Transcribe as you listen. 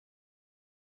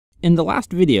In the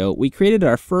last video, we created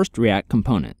our first React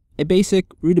component, a basic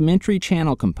rudimentary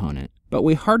channel component, but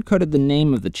we hard-coded the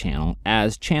name of the channel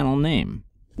as channel name.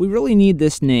 We really need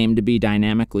this name to be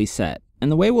dynamically set,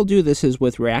 and the way we'll do this is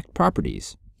with React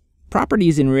properties.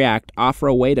 Properties in React offer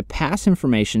a way to pass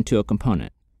information to a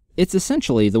component. It's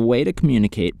essentially the way to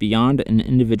communicate beyond an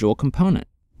individual component,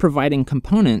 providing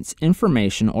components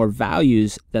information or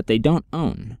values that they don't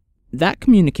own. That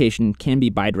communication can be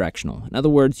bidirectional. In other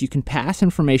words, you can pass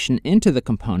information into the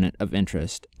component of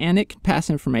interest, and it can pass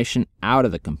information out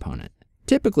of the component,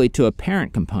 typically to a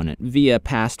parent component via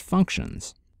passed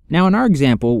functions. Now in our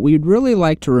example, we'd really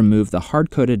like to remove the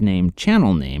hard-coded name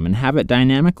channel name and have it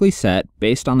dynamically set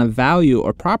based on a value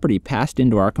or property passed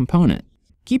into our component.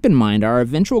 Keep in mind, our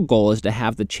eventual goal is to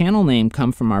have the channel name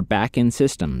come from our backend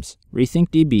systems,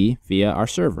 RethinkDB, via our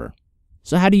server.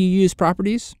 So how do you use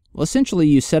properties? Well, essentially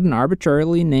you set an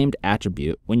arbitrarily named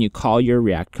attribute when you call your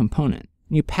React component.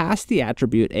 You pass the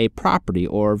attribute a property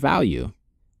or value.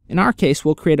 In our case,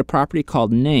 we'll create a property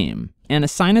called name and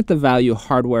assign it the value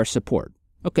hardware support.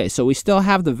 Okay, so we still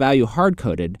have the value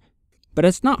hard-coded, but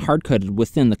it's not hard-coded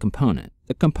within the component.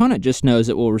 The component just knows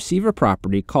it will receive a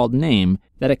property called name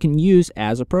that it can use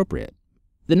as appropriate.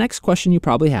 The next question you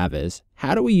probably have is,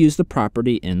 how do we use the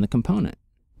property in the component?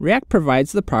 React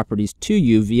provides the properties to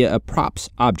you via a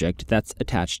props object that's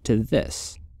attached to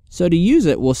this. So to use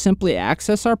it, we'll simply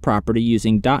access our property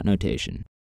using dot notation,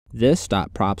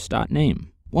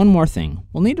 this.props.name. One more thing,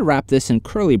 we'll need to wrap this in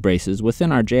curly braces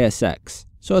within our JSX,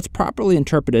 so it's properly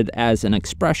interpreted as an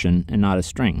expression and not a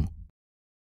string.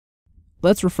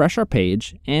 Let's refresh our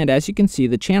page, and as you can see,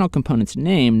 the channel component's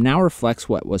name now reflects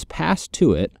what was passed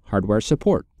to it, hardware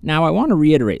support. Now I want to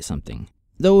reiterate something.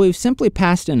 Though we've simply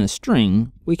passed in a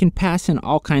string, we can pass in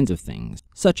all kinds of things,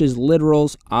 such as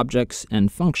literals, objects,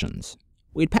 and functions.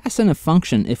 We'd pass in a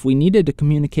function if we needed to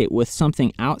communicate with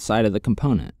something outside of the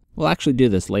component. We'll actually do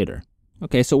this later.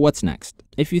 Okay, so what's next?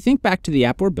 If you think back to the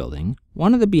app we're building,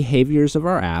 one of the behaviors of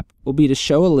our app will be to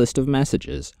show a list of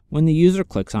messages when the user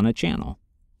clicks on a channel.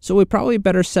 So we probably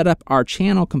better set up our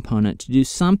channel component to do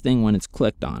something when it's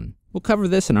clicked on. We'll cover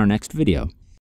this in our next video.